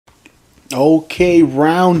Okay,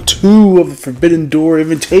 round 2 of the Forbidden Door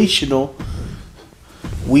Invitational.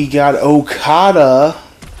 We got Okada.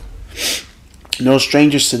 No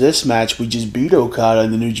strangers to this match. We just beat Okada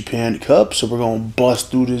in the New Japan Cup, so we're going to bust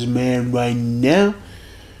through this man right now.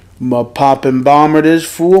 I'm going to pop and bomber this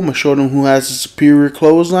fool. I'm going to show them who has the superior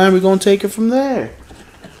clothesline. We're going to take it from there.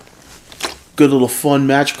 Good little fun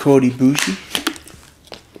match, Cody Bushi.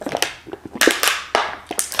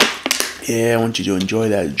 Yeah, I want you to enjoy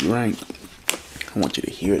that drink. I want you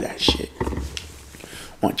to hear that shit. I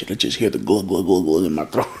want you to just hear the glug, glug, glug, glug in my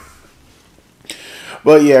throat.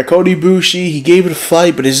 But yeah, Cody Bushi, he gave it a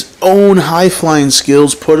fight, but his own high-flying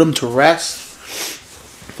skills put him to rest.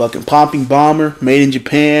 Fucking Popping Bomber, made in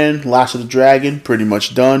Japan, Last of the Dragon, pretty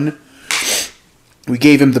much done. We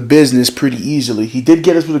gave him the business pretty easily. He did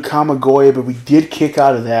get us with a Kamagoya, but we did kick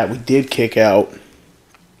out of that. We did kick out.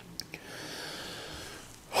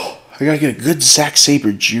 I gotta get a good Zack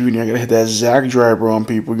Sabre Jr. I gotta hit that Zack Driver on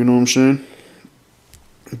people, you know what I'm saying?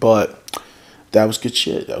 But that was good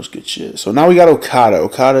shit. That was good shit. So now we got Okada.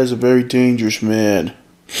 Okada is a very dangerous man.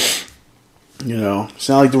 You know, it's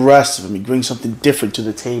not like the rest of them. He brings something different to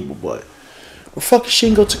the table, but we're fucking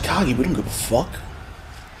Shingo Takagi. We don't give a fuck.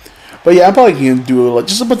 But yeah, I'm probably gonna do like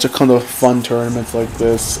just a bunch of kind of fun tournaments like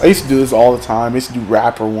this. I used to do this all the time. I used to do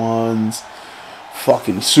rapper ones,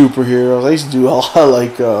 fucking superheroes. I used to do a lot of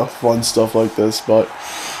like fun stuff like this, but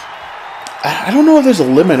I don't know if there's a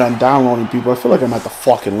limit on downloading people. I feel like I'm at the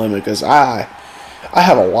fucking limit because I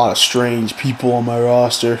have a lot of strange people on my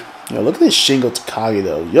roster. You know, look at this Shingo Takagi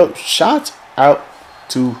though. Yo, shots out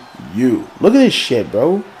to you. Look at this shit,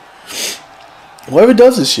 bro. Whoever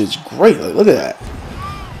does this shit's great. Like, look at that.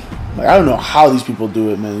 Like, I don't know how these people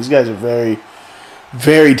do it, man. These guys are very,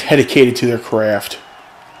 very dedicated to their craft.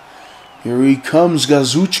 Here he comes,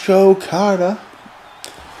 Kazuchika Okada.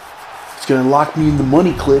 He's gonna lock me in the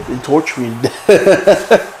money clip and torture me.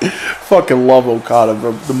 Fucking love Okada,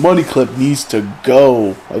 bro. The money clip needs to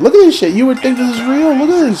go. Like, look at this shit. You would think this is real. Look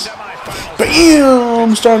at this.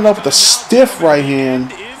 Bam! Starting off with a stiff right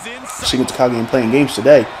hand. Shingo Takagi ain't playing games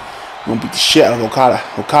today. We're gonna beat the shit out of Okada.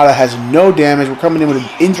 Okada has no damage. We're coming in with an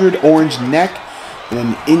injured orange neck and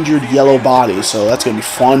an injured yellow body. So that's gonna be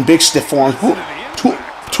fun. Big stiff forearm.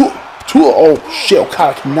 Oh shit,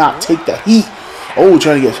 Okada cannot take the heat. Oh,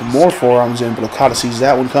 trying to get some more forearms in, but Okada sees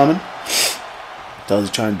that one coming. What is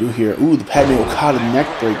he trying to do here? Ooh, the Padme Okada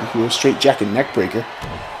neck breaker here. Straight jacket neck breaker.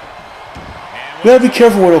 You gotta be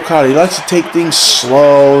careful with Okada. He likes to take things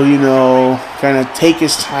slow, you know, kind of take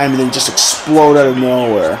his time and then just explode out of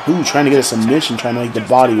nowhere. Ooh, trying to get a submission, trying to make the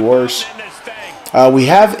body worse. We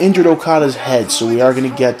have injured Okada's head, so we are gonna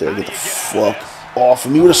get there. Get the fuck off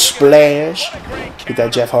of me with a splash. Get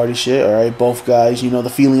that Jeff Hardy shit. Alright, both guys, you know, the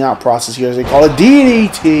feeling out process here, as they call it,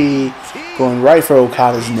 DDT. Going right for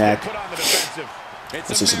Okada's neck.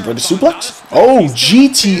 Is this inverted suplex? Oh,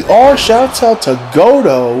 GTR. Shouts out to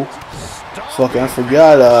Goto. Fucking, I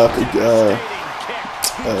forgot.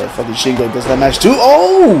 Fucking Shingo does that match too.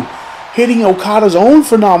 Oh! Hitting Okada's own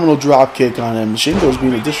phenomenal dropkick on him. Shingo's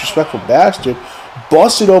being a disrespectful bastard.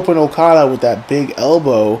 Busted open Okada with that big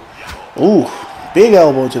elbow. Ooh. Big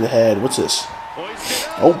elbow to the head. What's this?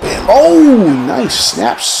 Oh, bam. Oh, nice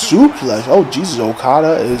snap suplex. Oh, Jesus,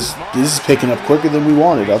 Okada this is picking up quicker than we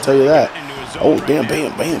wanted. I'll tell you that. Oh, damn,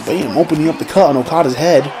 bam, bam, bam. Opening up the cut on Okada's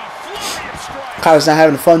head. Okada's not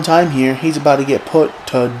having a fun time here. He's about to get put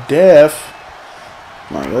to death.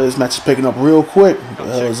 My God, this match is picking up real quick. What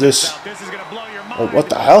the hell is this? Oh, what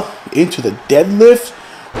the hell? Into the deadlift?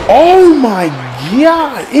 Oh my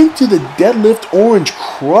God! Into the deadlift orange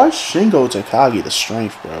crush. Shingo Takagi, the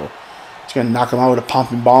strength, bro. He's gonna knock him out with a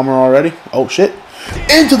pumping bomber already. Oh shit!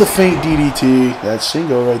 Into the feint DDT. That's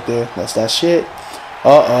Shingo right there. That's that shit.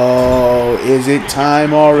 Uh-oh. Is it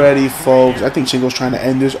time already, folks? I think Shingo's trying to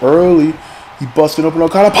end this early. He busted open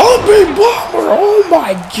Okada. Pumping bomber! Oh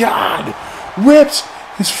my God! Rips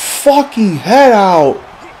his fucking head out.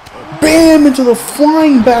 Bam! Into the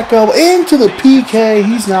flying back elbow. Into the PK.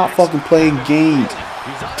 He's not fucking playing games.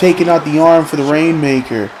 Taking out the arm for the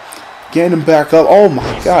Rainmaker. Getting him back up. Oh my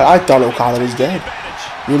God. I thought Okada was dead.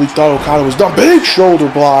 Really thought Okada was done. Big shoulder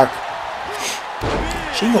block.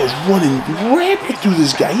 Shingo's running rapid through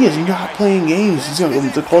this guy. He is not playing games. He's going to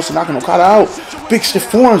get close to knocking Okada out. Big stiff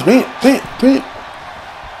forearms. Bam, bam, bam.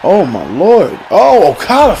 Oh my Lord. Oh,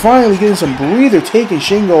 Okada finally getting some breather. Taking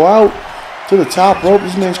Shingo out to the top rope.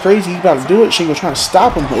 This man's crazy. He's about to do it. Shingo trying to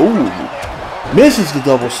stop him. Ooh. Misses the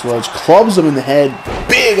double sludge. Clubs him in the head.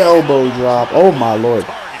 Big elbow drop. Oh my Lord.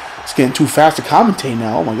 It's getting too fast to commentate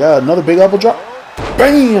now. Oh my God. Another big elbow drop.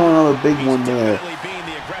 Bam. Another big one there.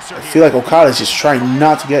 I feel like Okada's just trying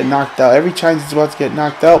not to get knocked out. Every time he's about to get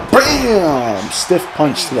knocked out, BAM! Stiff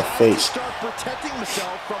punch to the face.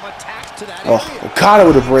 Oh, Okada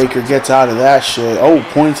with a breaker gets out of that shit. Oh,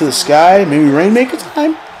 pointing to the sky. Maybe Rainmaker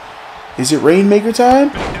time? Is it Rainmaker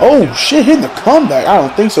time? Oh, shit, hitting the comeback. I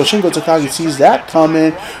don't think so. Shingo Takagi sees that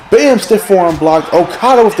coming. Bam, stiff forearm blocked.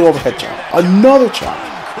 Okada with the overhead chop. Another chop.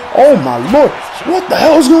 Oh, my lord. What the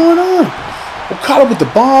hell is going on? Okada with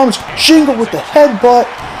the bombs. Shingo with the headbutt.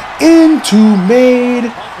 Into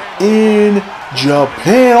Made in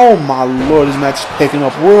Japan. Oh, my lord. This match is picking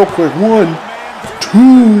up real quick. 1,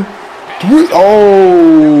 2, 3.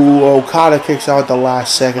 Oh, Okada kicks out at the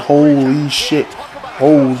last second. Holy shit.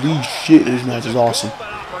 Holy shit, this match is awesome.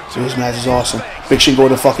 This match is awesome. Big Shingo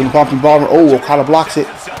with a fucking pumping bomber. Oh, Okada blocks it.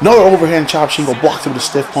 Another overhand chop. Shingo blocks it with a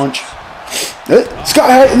stiff punch.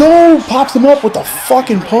 Sky, no, pops him up with the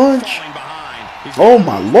fucking punch. Oh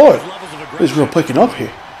my lord. This is real picking up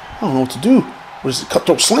here. I don't know what to do. What is it?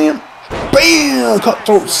 Cutthroat slam? Bam!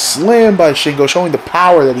 Cutthroat slam by Shingo, showing the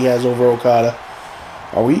power that he has over Okada.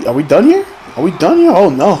 Are we done here? Are we done here? Oh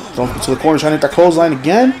no. Don't go to the corner, trying to hit that clothesline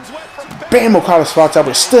again. Bam, Okada spots out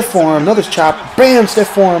with a stiff forearm, another chop. Bam, stiff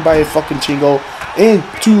forearm by fucking Shingo.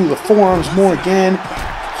 Into the forearms more again.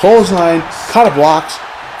 Clothesline, Okada blocks.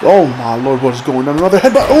 Oh my lord, what is going on? Another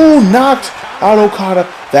headbutt. Oh, knocked out Okada.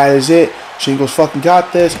 That is it. Shingo's fucking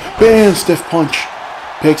got this. Bam, stiff punch.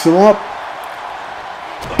 Picks him up.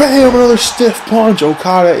 Bam, another stiff punch.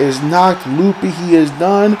 Okada is knocked. Loopy, he is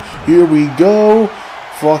done. Here we go.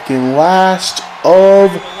 Fucking last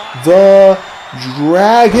of the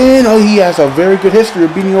Dragon. Oh, he has a very good history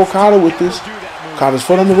of beating Okada with this. Okada's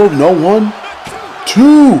foot on the rope. No, 1,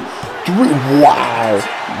 2, 3. Wow.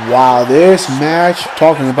 Wow, this match,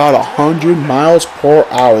 talking about 100 miles per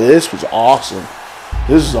hour. This was awesome.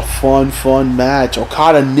 This is a fun match.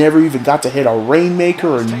 Okada never even got to hit a Rainmaker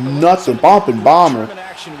or nothing. Bumping bomber.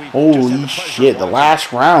 Holy shit. The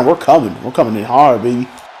last round. We're coming. We're coming in hard, baby.